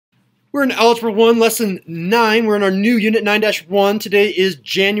We're in Algebra 1, Lesson 9. We're in our new Unit 9-1. Today is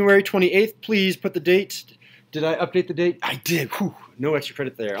January 28th. Please put the date. Did I update the date? I did. Whew, no extra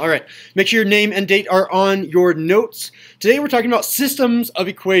credit there. All right. Make sure your name and date are on your notes. Today we're talking about systems of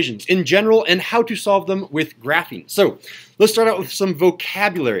equations in general and how to solve them with graphing. So let's start out with some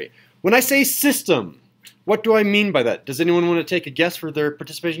vocabulary. When I say system, what do I mean by that? Does anyone want to take a guess for their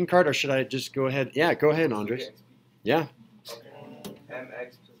participation card, or should I just go ahead? Yeah, go ahead, Andres. Yeah. Mx plus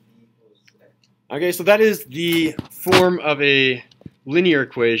b equals x. Okay, so that is the form of a linear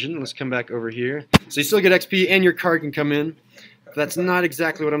equation. Let's come back over here. So you still get XP and your card can come in. That's not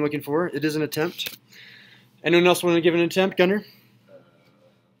exactly what I'm looking for. It is an attempt. Anyone else want to give an attempt, Gunnar?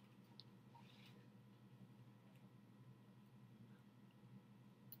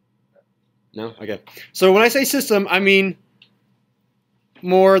 No? Okay. So when I say system, I mean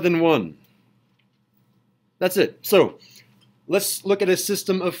more than one. That's it. So let's look at a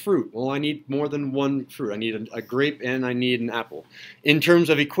system of fruit. Well, I need more than one fruit. I need a grape and I need an apple. In terms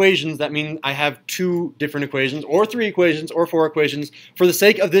of equations, that means I have two different equations, or three equations, or four equations. For the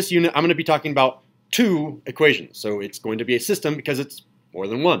sake of this unit, I'm going to be talking about two equations. So it's going to be a system because it's more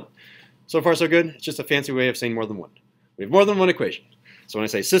than one. So far, so good. It's just a fancy way of saying more than one. We have more than one equation. So when I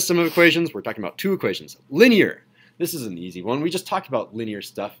say system of equations, we're talking about two equations. Linear. This is an easy one. We just talked about linear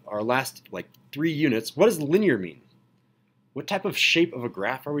stuff our last, 3 units. What does linear mean? What type of shape of a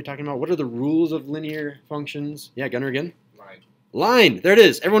graph are we talking about? What are the rules of linear functions? Yeah, Gunnar again? Line. Line. There it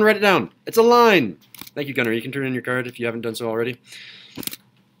is. Everyone write it down. It's a line. Thank you, Gunnar. You can turn in your card if you haven't done so already.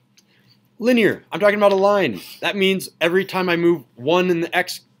 Linear. I'm talking about a line. That means every time I move one in the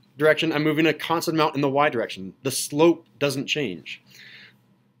x direction, I'm moving a constant amount in the y direction. The slope doesn't change.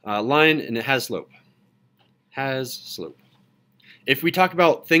 Line, and it has slope. Has slope. If we talk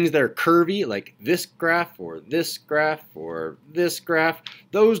about things that are curvy, like this graph or this graph or this graph,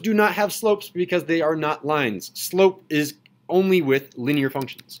 those do not have slopes because they are not lines. Slope is only with linear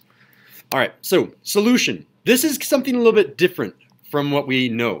functions. All right, so solution. This is something a little bit different from what we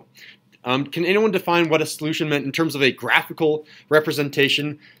know. Can anyone define what a solution meant in terms of a graphical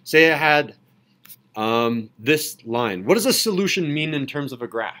representation? Say I had this line. What does a solution mean in terms of a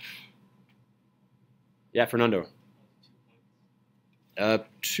graph? Yeah, Fernando.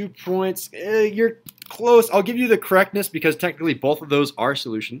 2 points. You're close. I'll give you the correctness because technically both of those are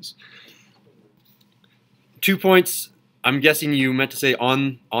solutions. 2 points. I'm guessing you meant to say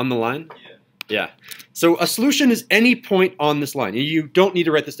on the line? Yeah. So a solution is any point on this line. You don't need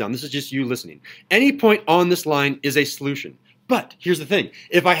to write this down. This is just you listening. Any point on this line is a solution. But here's the thing.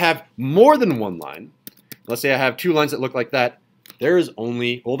 If I have more than one line, let's say I have two lines that look like that, there is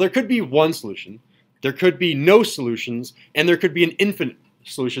only, well, there could be one solution. There could be no solutions, and there could be an infinite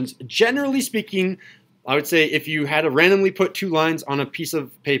solutions. Generally speaking, I would say if you had to randomly put two lines on a piece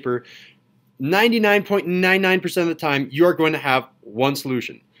of paper, 99.99% of the time, you are going to have one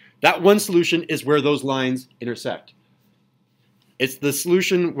solution. That one solution is where those lines intersect. It's the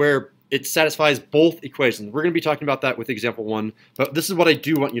solution where it satisfies both equations. We're going to be talking about that with example 1, but this is what I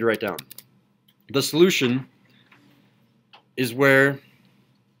do want you to write down. The solution is where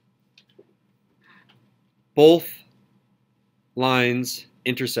both lines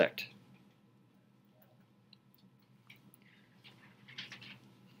intersect.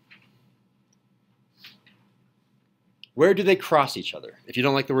 Where do they cross each other? If you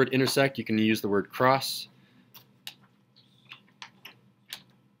don't like the word intersect, you can use the word cross.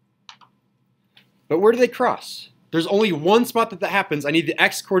 But where do they cross? There's only one spot that happens. I need the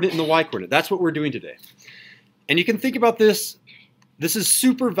x coordinate and the y coordinate. That's what we're doing today. And you can think about this. This is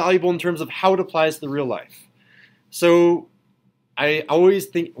super valuable in terms of how it applies to the real life. So I always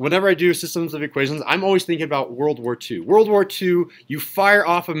think, whenever I do systems of equations, I'm always thinking about World War II. World War II, you fire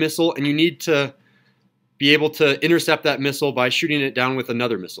off a missile and you need to be able to intercept that missile by shooting it down with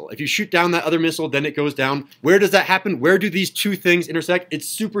another missile. If you shoot down that other missile, then it goes down. Where does that happen? Where do these two things intersect? It's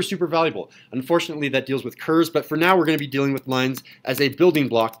super, super valuable. Unfortunately, that deals with curves, but for now, we're going to be dealing with lines as a building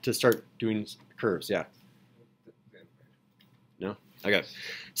block to start doing curves. Yeah? No? Okay.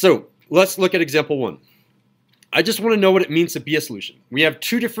 So let's look at example 1. I just want to know what it means to be a solution. We have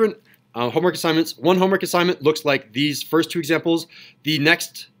two different homework assignments. One homework assignment looks like these first two examples. The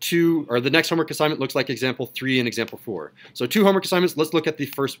next homework assignment looks like example 3 and example 4. So 2 homework assignments. Let's look at the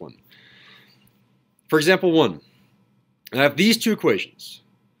first one. For example 1, I have these two equations.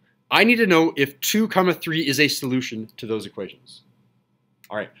 I need to know if 2, 3 is a solution to those equations.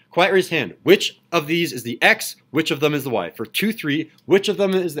 All right, quiet raise hand. Which of these is the x? Which of them is the y? For 2, 3, which of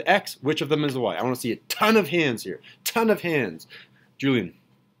them is the x? Which of them is the y? I want to see a ton of hands here. Ton of hands. Julian.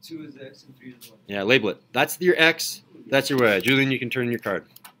 2 is the x and 3 is the y. Yeah, label it. That's your x. That's your y. Julian, you can turn in your card.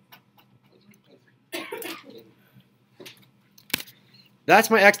 That's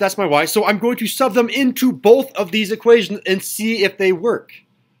my x, that's my y. So I'm going to sub them into both of these equations and see if they work.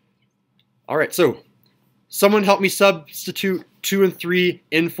 All right, so someone help me substitute 2 and 3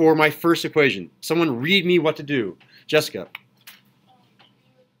 in for my first equation. Someone read me what to do. Jessica.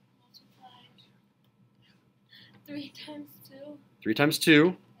 3 times 2. 3 times 2.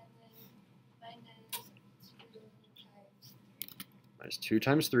 And then Minus 2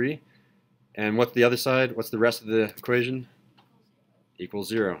 times 3. And what's the other side? What's the rest of the equation? Equals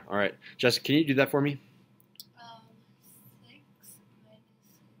 0. All right. Jessica, can you do that for me? 6 minus 6.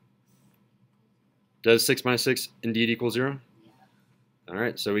 Does 6 minus 6 indeed equal 0? Yeah. All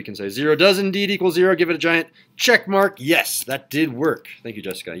right, so we can say 0 does indeed equal 0. Give it a giant check mark. Yes, that did work. Thank you,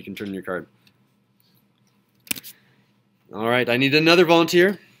 Jessica. You can turn in your card. All right, I need another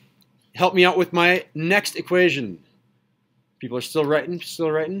volunteer. Help me out with my next equation. People are still writing,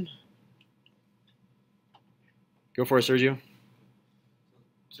 Go for it, Sergio.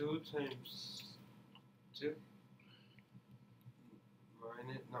 2 times 2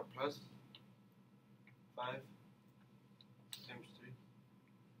 minus, no, plus 5 times 3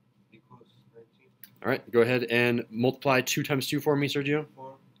 equals 19. All right, go ahead and multiply 2 times 2 for me, Sergio.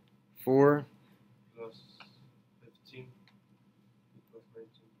 4 4. plus 15 equals 19.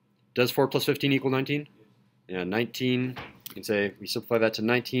 Does 4 plus 15 equal 19? Yes. Yeah, 19. You can say we simplify that to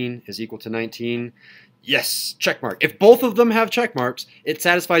 19 is equal to 19. Yes, check mark. If both of them have check marks, it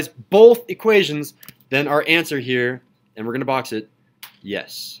satisfies both equations, then our answer here, and we're going to box it,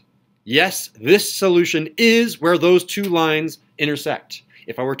 yes. Yes, this solution is where those two lines intersect.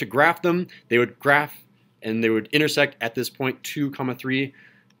 If I were to graph them, they would graph and they would intersect at this point 2, 3,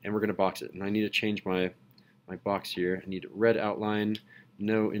 and we're going to box it. And I need to change my box here. I need red outline,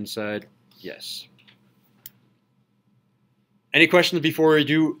 no inside, yes. Any questions before we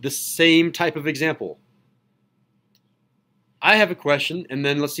do the same type of example? I have a question, and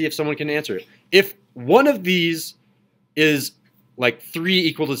then let's see if someone can answer it. If one of these is like 3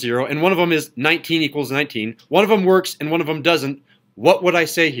 equal to 0, and one of them is 19 equals 19, one of them works and one of them doesn't, what would I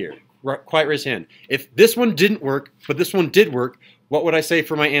say here? Quiet raise hand. If this one didn't work, but this one did work, what would I say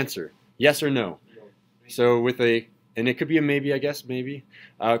for my answer? Yes or no? So with a, and it could be a maybe, I guess, maybe.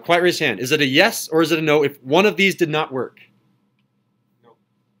 Quiet raise hand. Is it a yes or is it a no if one of these did not work? No.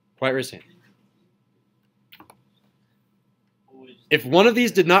 Quiet raise hand. If one of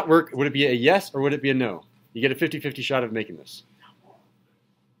these did not work, would it be a yes or would it be a no? You get a 50-50 shot of making this.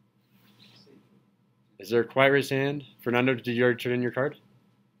 Is there a quiet raise hand? Fernando, did you already turn in your card?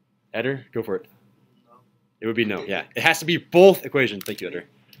 Eder, go for it. No. It would be no, yeah. It has to be both equations. Thank you, Eder.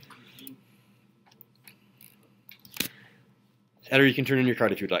 Eder, you can turn in your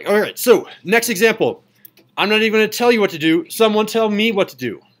card if you'd like. All right, so next example. I'm not even going to tell you what to do. Someone tell me what to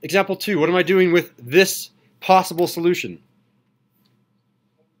do. Example 2, what am I doing with this possible solution?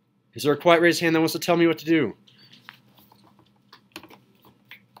 Is there a quiet raised hand that wants to tell me what to do?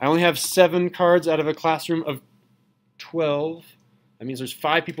 I only have 7 cards out of a classroom of 12. That means there's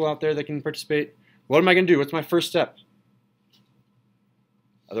 5 people out there that can participate. What am I going to do? What's my first step?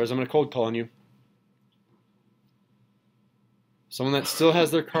 Otherwise, I'm going to cold call on you. Someone that still has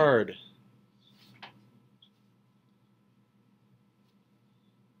their card.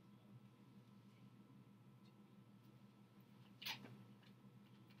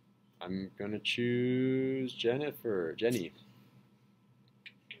 I'm going to choose Jennifer. Jenny.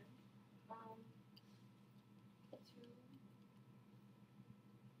 2 minus 1.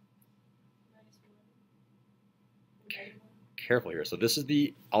 Careful here. So this is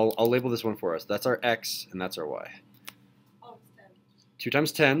the, I'll label this one for us. That's our X and that's our Y. Oh, it's 10. 2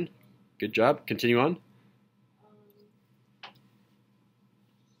 times 10. Good job. Continue on.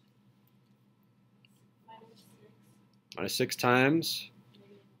 Minus 6. Minus 6 times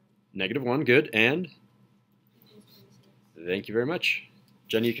 -1. Good. And thank you very much.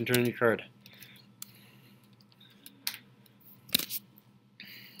 Jenny, you can turn in your card.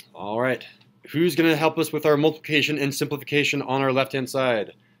 All right. Who's going to help us with our multiplication and simplification on our left-hand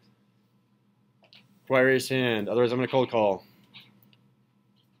side? Quiet raise hand. Otherwise, I'm going to cold call.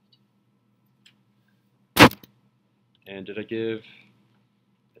 And did I give?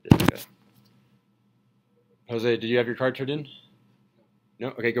 I did. Okay. Jose, did you have your card turned in? No?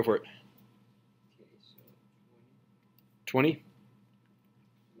 Okay, go for it. Okay, so 20?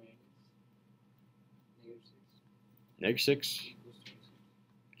 minus -6 -6.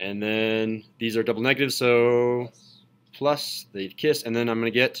 And then these are double negatives, so plus the kiss, and then I'm going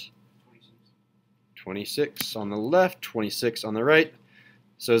to get 26 on the left, 26 on the right.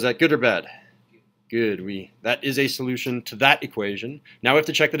 So is that good or bad? Good. That is a solution to that equation. Now we have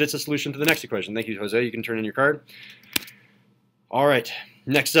to check that it's a solution to the next equation. Thank you, Jose. You can turn in your card. All right,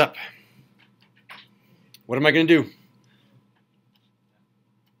 next up. What am I going to do?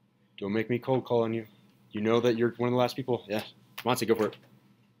 Don't make me cold call on you. You know that you're one of the last people. Yeah. Come on, say go for it.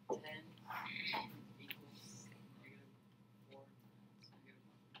 10 equals -4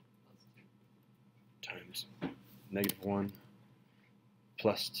 Times -1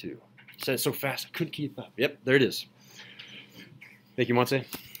 plus 2. You said it so fast, I couldn't keep up. Yep, there it is. Thank you, Monse.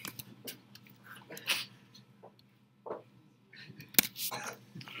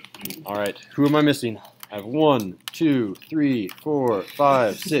 All right, who am I missing? I have 1, 2, 3, 4,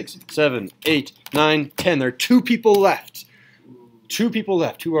 5, 6, 7, 8, 9, 10. There are 2 people left. 2 people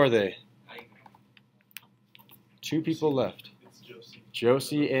left. Who are they? 2 people left. It's Josie.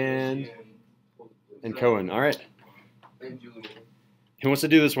 Josie and Cohen. All right. And Julian. Who wants to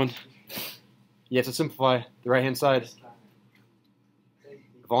do this one? You have to simplify the right-hand side.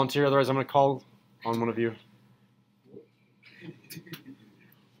 Volunteer, otherwise I'm going to call on one of you.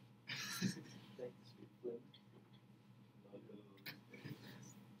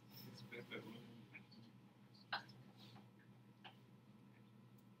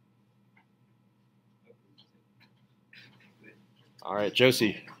 All right,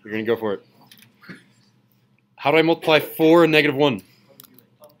 Josie, you're going to go for it. How do I multiply 4 and -1?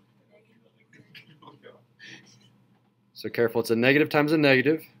 So careful, it's a negative times a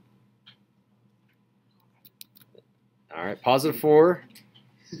negative. All right, +4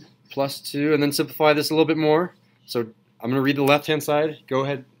 plus 2, and then simplify this a little bit more. So I'm going to read the left-hand side. Go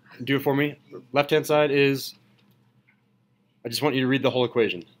ahead and do it for me. Left-hand side is, I just want you to read the whole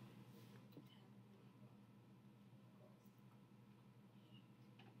equation.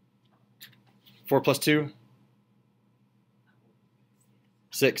 4 plus 2?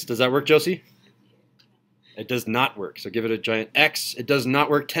 6. Does that work, Josie? It does not work, so give it a giant X. It does not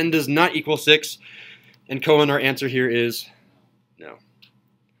work. 10 does not equal 6. And Cohen, our answer here is no.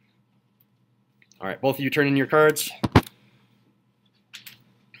 All right, both of you turn in your cards.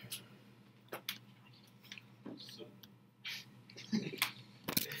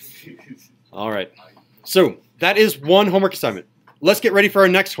 All right, so that is one homework assignment. Let's get ready for our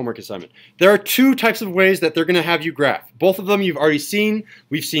next homework assignment. There are 2 types of ways that they're going to have you graph. Both of them you've already seen.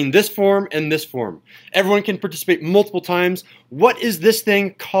 We've seen this form and this form. Everyone can participate multiple times. What is this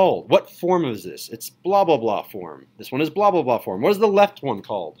thing called? What form is this? It's blah, blah, blah form. This one is blah, blah, blah form. What is the left one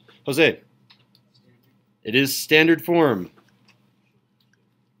called? Jose? It is standard form.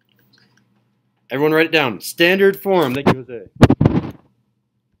 Everyone write it down. Standard form. Thank you, Jose.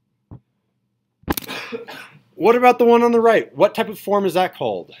 What about the one on the right? What type of form is that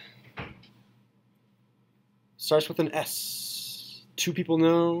called? Starts with an S. 2 people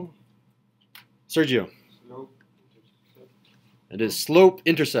know. Sergio. Slope. It is slope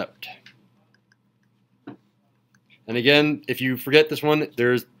intercept. And again, if you forget this one,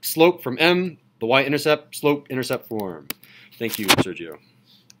 there's slope from M, the y-intercept, slope intercept form. Thank you, Sergio.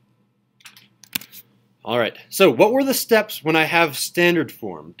 All right, so what were the steps when I have standard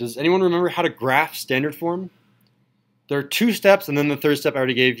form? Does anyone remember how to graph standard form? There are 2 steps, and then the 3rd step I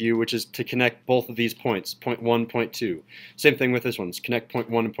already gave you, which is to connect both of these points, point 1, point 2. Same thing with this one, connect point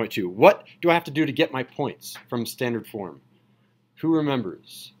 1 and point 2. What do I have to do to get my points from standard form? Who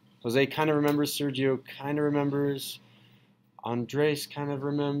remembers? Jose kind of remembers, Sergio kind of remembers, Andres kind of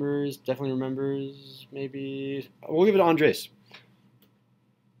remembers, definitely remembers, maybe. We'll give it to Andres.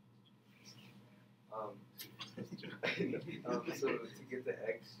 So to get the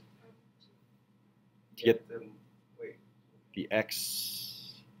X, To get the, wait, the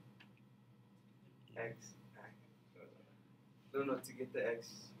X. X, no, to get the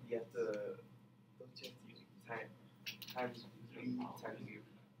X, you have to, don't you have to use times B times U,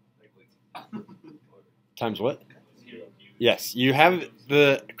 like wait. Times what? 0. Yes, you have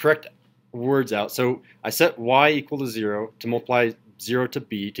the correct words out. So I set y equal to 0 to multiply 0 to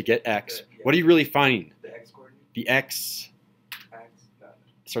b to get x. Yeah. What are you really finding? The X coordinate? The x X, got it.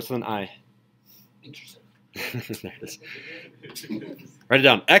 starts with an I. Intercept. There it is. Write it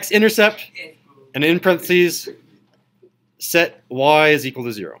down. X-intercept, and in parentheses, set y is equal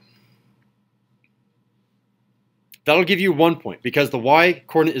to 0. That'll give you 1 point because the y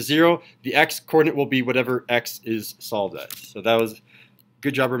coordinate is 0. The x coordinate will be whatever x is solved as. So that was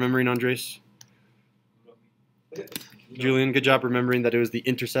good job remembering, Andres. Julian, good job remembering that it was the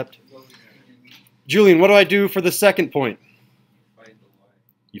intercept. Julian, what do I do for the second point? Find the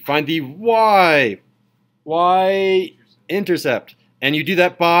Y. You find the y-intercept. And you do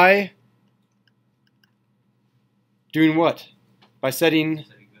that by doing what? By setting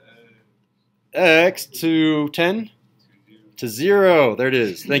x to 10? To 0. There it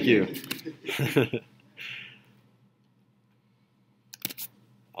is. Thank you.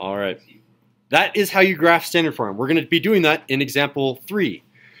 All right. That is how you graph standard form. We're going to be doing that in example 3.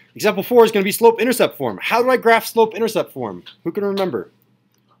 Example 4 is going to be slope-intercept form. How do I graph slope-intercept form? Who can remember?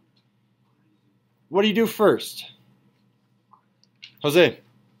 What do you do first? Jose. You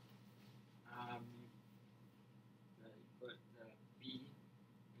put B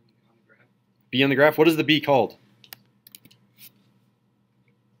on the graph. B on the graph. What is the B called?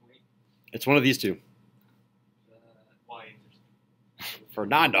 Wait, It's one of these two. the Y-intercept.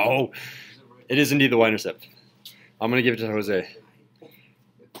 Fernando. It is indeed the y-intercept. I'm going to give it to Jose.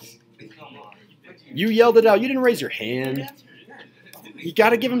 Come on. You yelled it out. You didn't raise your hand. You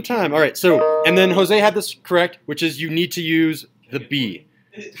got to give him time. All right. So, and then Jose had this correct, which is you need to use the B.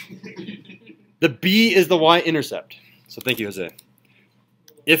 The B is the y-intercept. So thank you, Jose.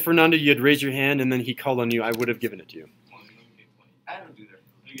 If Fernando, you had raised your hand and then he called on you, I would have given it to you. I don't do that.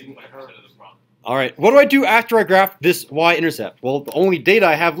 All right. What do I do after I graph this y-intercept? Well, the only data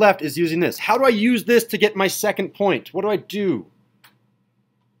I have left is using this. How do I use this to get my second point? What do I do?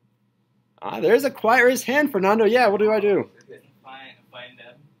 There's a quiet raised hand, Fernando. Yeah, what do I do? Find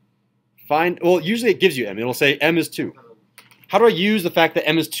M. Find, well, usually it gives you M. It'll say M is 2. How do I use the fact that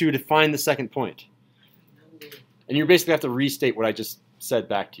M is 2 to find the second point? And you basically have to restate what I just said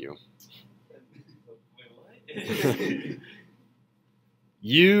back to you. Wait, what?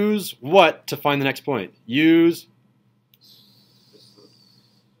 Use what to find the next point? Use,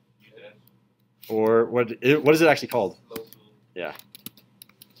 or what is it actually called? Yeah.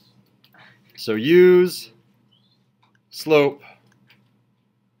 So use slope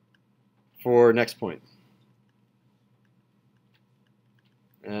for next point.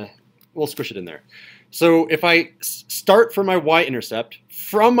 We'll squish it in there. So if I start from my y-intercept,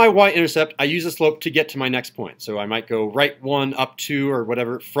 from my y-intercept, I use the slope to get to my next point. So I might go right 1, up 2, or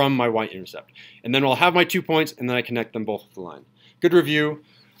whatever from my y-intercept. And then I'll have my 2 points, and then I connect them both with the line. Good review.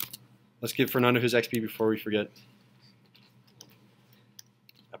 Let's give Fernando his XP before we forget.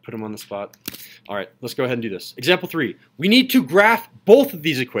 I put him on the spot. All right, let's go ahead and do this. Example 3. We need to graph both of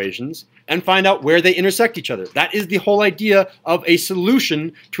these equations and find out where they intersect each other. That is the whole idea of a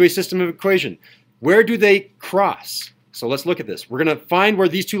solution to a system of equation. Where do they cross? So let's look at this. We're going to find where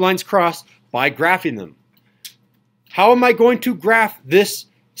these two lines cross by graphing them. How am I going to graph this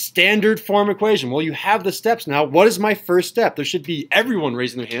standard form equation? Well, you have the steps now. What is my first step? There should be everyone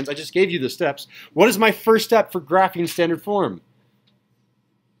raising their hands. I just gave you the steps. What is my first step for graphing standard form?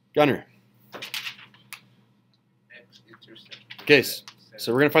 Gunnar. X-intercept. Okay,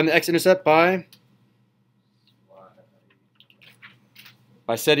 so we're going to find the x-intercept by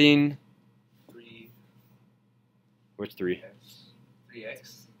setting, 3. which 3?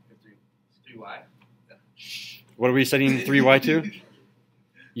 3x. 3y. What are we setting 3y to?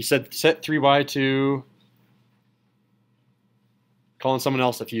 You said set 3y to, call on someone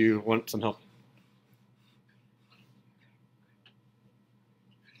else if you want some help.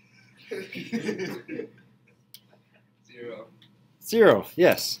 0. 0,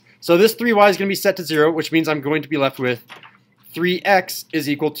 yes. So this 3y is going to be set to 0, which means I'm going to be left with 3x is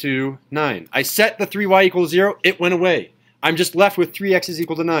equal to 9. I set the 3y equal to 0, it went away. I'm just left with 3x is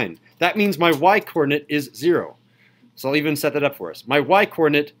equal to 9. That means my y-coordinate is 0. So I'll even set that up for us. My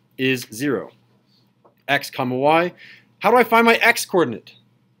y-coordinate is 0. X comma y. How do I find my x-coordinate?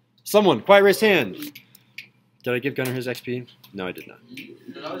 Someone, quiet raised hand. Did I give Gunnar his XP? No, I did not.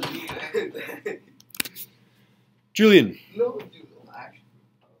 No, that was me. Julian, No, dude,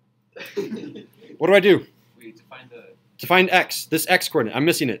 actually. what do I do? Wait, to find the... To find x, this x-coordinate, I'm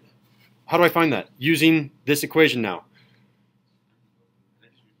missing it. How do I find that? Using this equation now.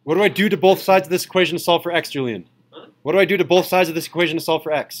 What do I do to both sides of this equation to solve for x, Julian? Huh? What do I do to both sides of this equation to solve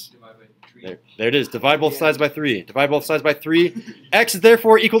for x? Divide by 3. There it is. Divide both sides by 3. Divide both sides by 3. X is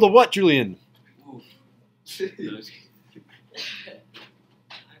therefore equal to what, Julian? Ooh.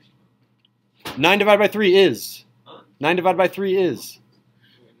 9 divided by 3 is. Huh? 9 divided by 3 is.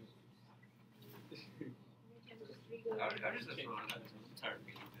 I'm just throwing out.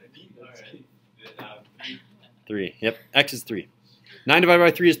 Alright. 3. Yep. X is 3. 9 divided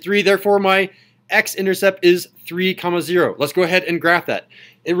by 3 is 3. Therefore, my x-intercept is 3, 0. Let's go ahead and graph that.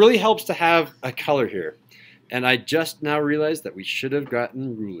 It really helps to have a color here. And I just now realized that we should have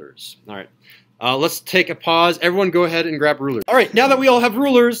gotten rulers. All right. Let's take a pause. Everyone go ahead and grab rulers. All right. Now that we all have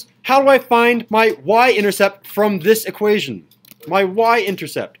rulers, how do I find my y-intercept from this equation? My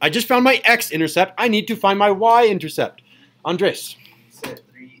y-intercept. I just found my x-intercept. I need to find my y-intercept. Andres. Set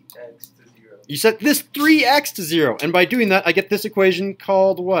 3x to 0. You set this 3x to 0. And by doing that, I get this equation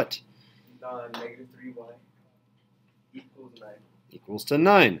called what? Negative 3y equals 9. Equals to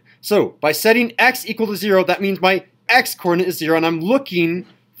 9. So by setting x equal to 0, that means my x coordinate is 0, and I'm looking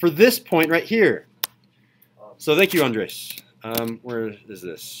for this point right here. So thank you, Andres. Where is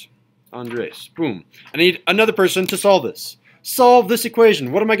this? Andres. Boom. I need another person to solve this. Solve this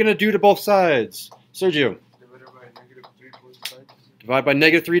equation. What am I going to do to both sides? Sergio. Divide by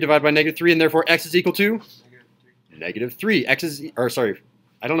 -3, divide by -3, and therefore x is equal to? -3. X is, or sorry,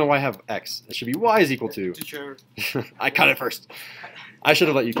 I don't know why I have x. It should be y is equal to. Teacher. I cut it first. I should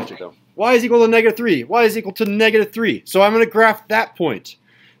have let you teach it though. Y is equal to -3. Y is equal to -3. So I'm going to graph that point.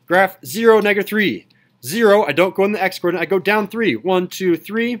 Graph 0, -3. 0, I don't go in the x coordinate, I go down 3. 1, 2,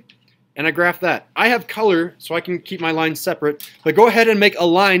 3, and I graph that. I have color, so I can keep my lines separate, but go ahead and make a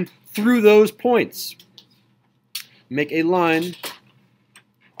line through those points. Make a line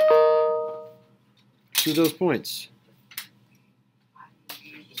through those points.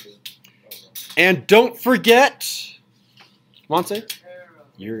 And don't forget, Monse,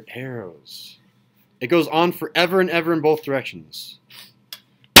 your arrows. It goes on forever and ever in both directions.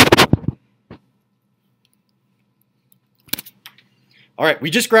 All right,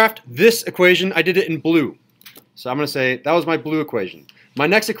 we just graphed this equation. I did it in blue. So I'm going to say that was my blue equation. My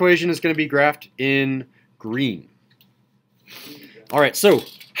next equation is going to be graphed in green. All right, so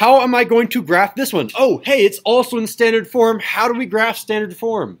how am I going to graph this one? Oh, hey, it's also in standard form. How do we graph standard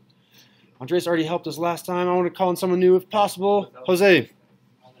form? Andres already helped us last time. I want to call in someone new if possible. Jose.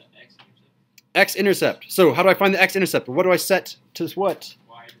 X-intercept. So how do I find the x-intercept? What do I set to what?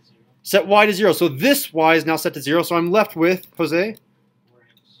 Y to 0. Set y to 0. So this y is now set to 0. So I'm left with, Jose?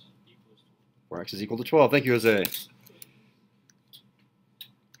 4x is equal to 12. Thank you, Jose.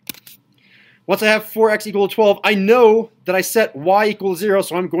 Once I have 4x equal to 12, I know that I set y equal to 0,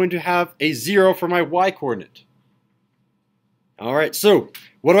 so I'm going to have a 0 for my y coordinate. All right, so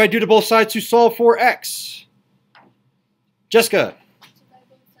what do I do to both sides to solve for x? Jessica.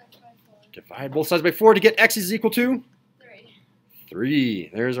 Divide both sides by 4 to get x is equal to? 3.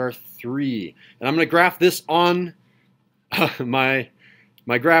 There's our 3. And I'm going to graph this on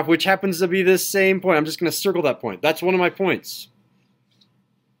my graph, which happens to be this same point. I'm just going to circle that point. That's one of my points.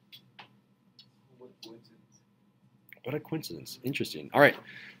 What a coincidence. Interesting. All right.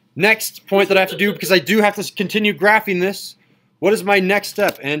 Next point that I have to do, because I do have to continue graphing this. What is my next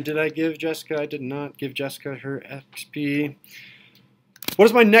step? And did I give Jessica? I did not give Jessica her XP. What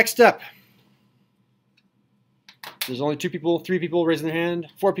is my next step? There's only 2 people, 3 people raising their hand,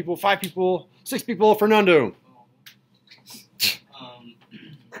 4 people, 5 people, 6 people. Fernando.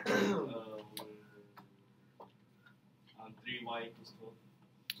 3y equals 12.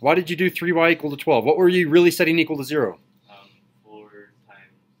 Why did you do 3y equal to 12? What were you really setting equal to 0? 4 times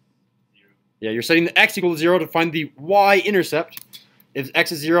 0. Yeah, you're setting the x equal to 0 to find the y-intercept. If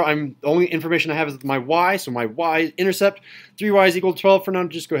x is 0, the only information I have is my y, so my y-intercept. 3y is equal to 12.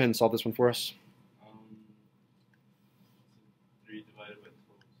 Fernando, just go ahead and solve this one for us. 3 divided by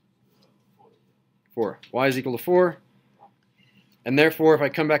 12 is 4. Y is equal to 4. And therefore, if I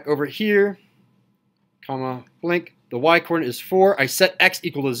come back over here, comma, blank, the y-coordinate is 4. I set x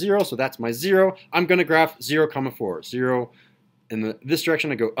equal to 0, so that's my 0. I'm going to graph 0, 4. 0 in this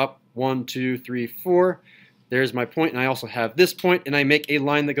direction, I go up 1, 2, 3, 4. There's my point, and I also have this point, and I make a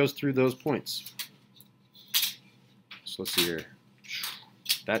line that goes through those points. So let's see here.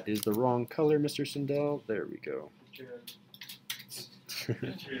 That is the wrong color, Mr. Sindel. There we go.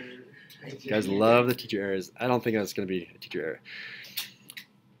 You guys love the teacher errors. I don't think that's going to be a teacher error.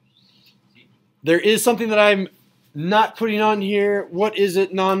 There is something that I'm not putting on here. What is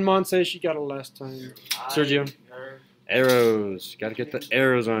it? Non-Monse. She got it last time. Sergio. Arrows. Got to get the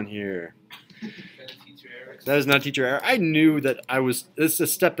arrows on here. That is not a teacher error. I knew that this is a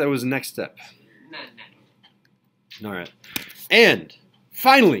step that was the next step. All right. And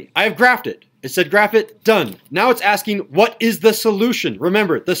finally, I have graphed it. It said graph it, done. Now it's asking, what is the solution?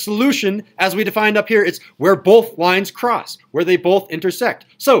 Remember, the solution, as we defined up here, it's where both lines cross, where they both intersect.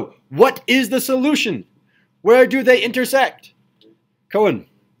 So, what is the solution? Where do they intersect? Cohen.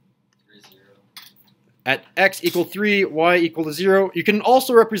 3, 0. At x equal 3, y equal to 0. You can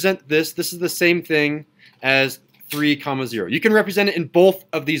also represent this. This is the same thing as 3, 0. You can represent it in both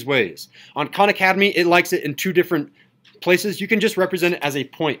of these ways. On Khan Academy, it likes it in 2 different places. You can just represent it as a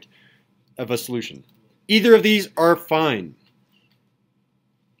point of a solution. Either of these are fine.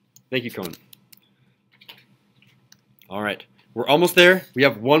 Thank you, Cohen. All right. We're almost there. We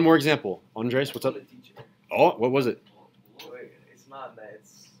have one more example. Andres, what's up? Oh, what was it? Wait, it's not that.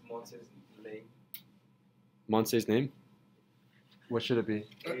 It's Monse's name. Monse's name? What should it be?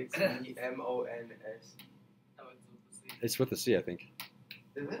 It's M-O-N-S. It's with a C, I think.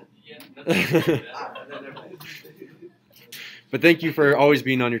 Is it? Yeah. Never mind. But thank you for always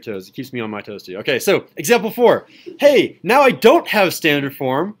being on your toes. It keeps me on my toes too. Okay, so example 4. Hey, now I don't have standard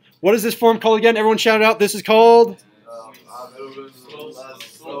form. What is this form called again? Everyone shout it out. This is called?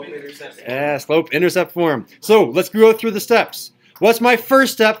 Slope intercept. Yeah, slope intercept form. So let's go through the steps. What's my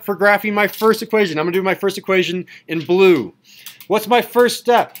first step for graphing my first equation? I'm going to do my first equation in blue. What's my first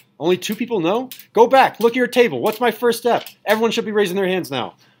step? Only 2 people know? Go back. Look at your table. What's my first step? Everyone should be raising their hands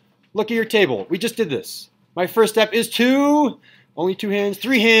now. Look at your table. We just did this. My first step is 2. Only 2 hands.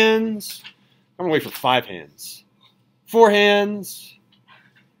 3 hands. I'm going to wait for 5 hands. 4 hands.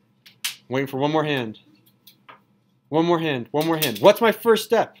 I'm waiting for 1 more hand. 1 more hand. 1 more hand. What's my first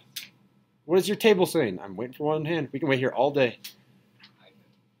step? What is your table saying? I'm waiting for 1 hand. We can wait here all day.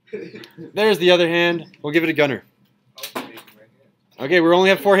 There's the other hand. We'll give it a gunner. Okay, we only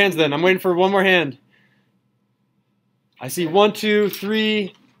have 4 hands then. I'm waiting for 1 more hand. I see 1, 2,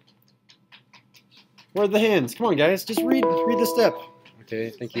 3. Where are the hands? Come on, guys. Just read the step. Okay,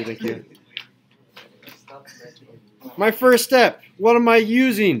 thank you, thank you. My first step. What am I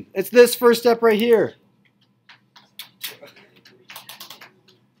using? It's this first step right here.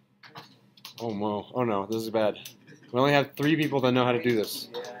 Oh, no. Oh, no. This is bad. We only have 3 people that know how to do this.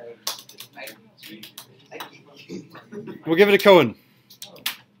 We'll give it a Cohen.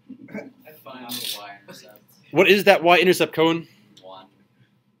 What is that y-intercept, Cohen? 1.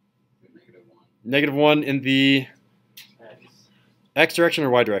 -1 in the x direction or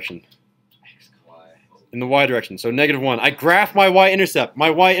y direction? In the y direction. So -1. I graph my y-intercept. My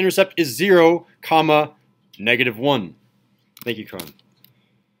y-intercept is 0, comma, -1. Thank you, Cohen.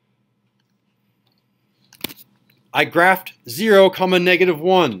 I graphed 0, comma,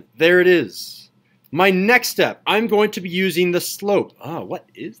 -1. There it is. My next step, I'm going to be using the slope. What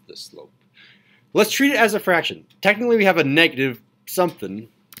is the slope? Let's treat it as a fraction. Technically, we have a negative something.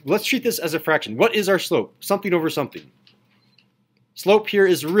 Let's treat this as a fraction. What is our slope? Something over something. Slope here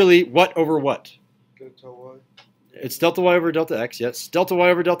is really what over what? Delta y. It's delta y over delta x, yes. Delta y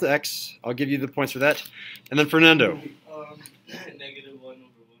over delta x. I'll give you the points for that. And then Fernando. -1 over 1.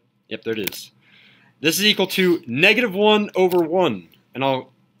 Yep, there it is. This is equal to -1 over 1. And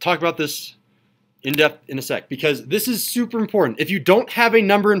I'll talk about this in depth in a sec, because this is super important. If you don't have a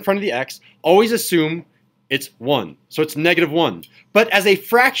number in front of the x, always assume it's 1. So it's -1. But as a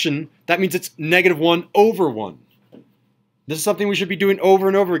fraction, that means it's -1 over 1. This is something we should be doing over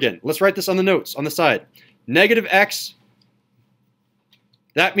and over again. Let's write this on the notes on the side. -x,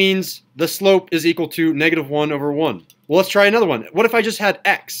 that means the slope is equal to -1 over 1. Well, let's try another one. What if I just had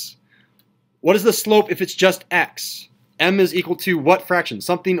x? What is the slope if it's just x? M is equal to what fraction?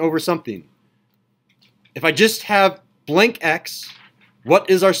 Something over something. If I just have blank x, what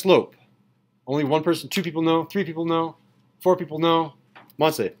is our slope? Only 1 person, 2 people know, 3 people know, 4 people know. Come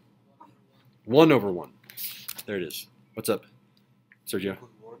on, say it. 1 over 1. There it is. What's up, Sergio?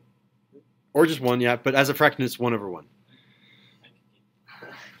 Or just 1, yeah, but as a fraction, it's 1 over 1.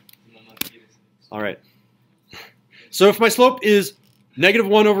 All right. So if my slope is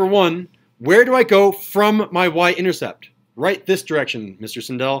 -1 over 1, where do I go from my y-intercept? Right this direction, Mr.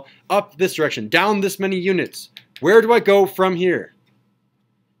 Sindel. Up this direction. Down this many units. Where do I go from here?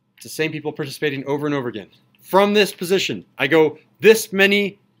 It's the same people participating over and over again. From this position, I go this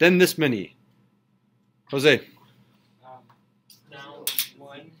many, then this many. Jose. Down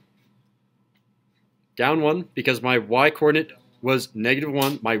 1. Down 1, because my y-coordinate was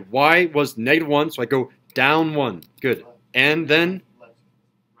 -1. My y was -1, so I go down 1. Good. And then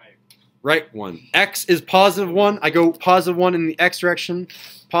right 1. X is +1. I go +1 in the x direction,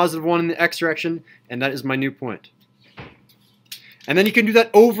 +1 in the x direction, and that is my new point. And then you can do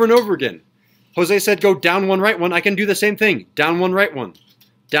that over and over again. Jose said go down 1, right 1. I can do the same thing. Down 1, right 1.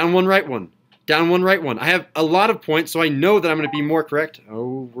 Down 1, right 1. Down 1, right 1. I have a lot of points, so I know that I'm going to be more correct.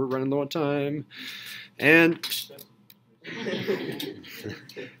 Oh, we're running low on time. And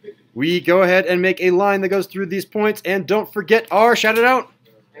we go ahead and make a line that goes through these points. And don't forget our, shout it out.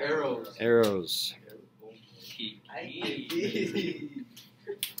 Arrows. Arrows.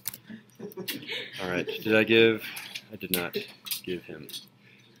 All right. Did I give? I did not give him.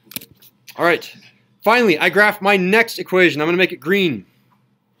 All right. Finally, I graphed my next equation. I'm going to make it green.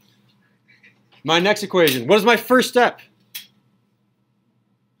 My next equation. What is my first step?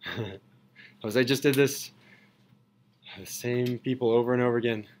 I just did this. The same people over and over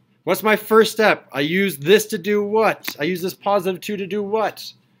again. What's my first step? I use this to do what? I use this +2 to do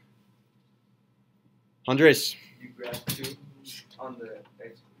what? Andres. You graph 2 on the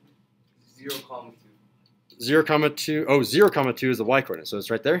x. 0, 2. 0, 2. Oh, 0, 2 is the y coordinate, so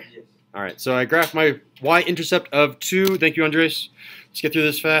it's right there? Yes. All right, so I graphed my y-intercept of 2. Thank you, Andres. Let's get through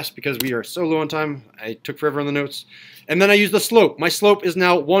this fast because we are so low on time. I took forever on the notes. And then I use the slope. My slope is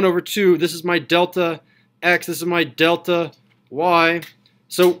now 1 over 2. This is my delta x. This is my delta y.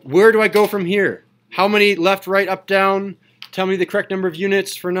 So where do I go from here? How many left, right, up, down? Tell me the correct number of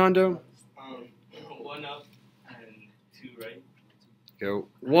units, Fernando. 1 up and 2 right. Go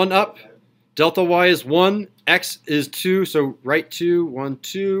 1 up. Delta y is 1. X is 2. So right 2, 1,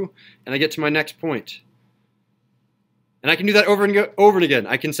 2. And I get to my next point. And I can do that over and again.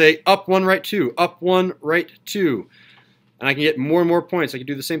 I can say up 1, right 2. Up 1, right 2. And I can get more and more points. I can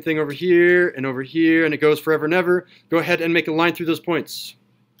do the same thing over here, and it goes forever and ever. Go ahead and make a line through those points.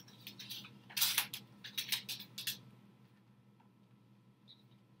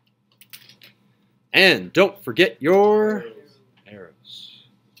 And don't forget your arrows.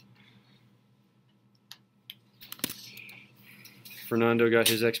 Fernando got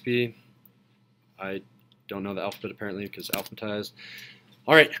his XP. I don't know the alphabet apparently because alphabetized.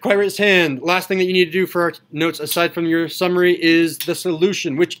 All right, quiet raised hand. Last thing that you need to do for our notes aside from your summary is the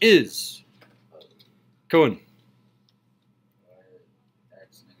solution, which is Cohen.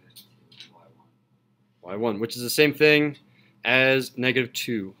 y1, which is the same thing as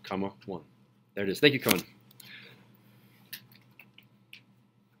 -2, 1. There it is. Thank you, Cohen.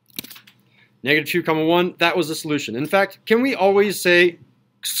 -2, 1, that was the solution. In fact, can we always say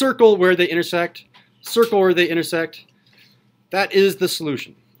circle where they intersect? Circle where they intersect. That is the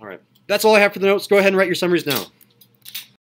solution. All right. That's all I have for the notes. Go ahead and write your summaries now.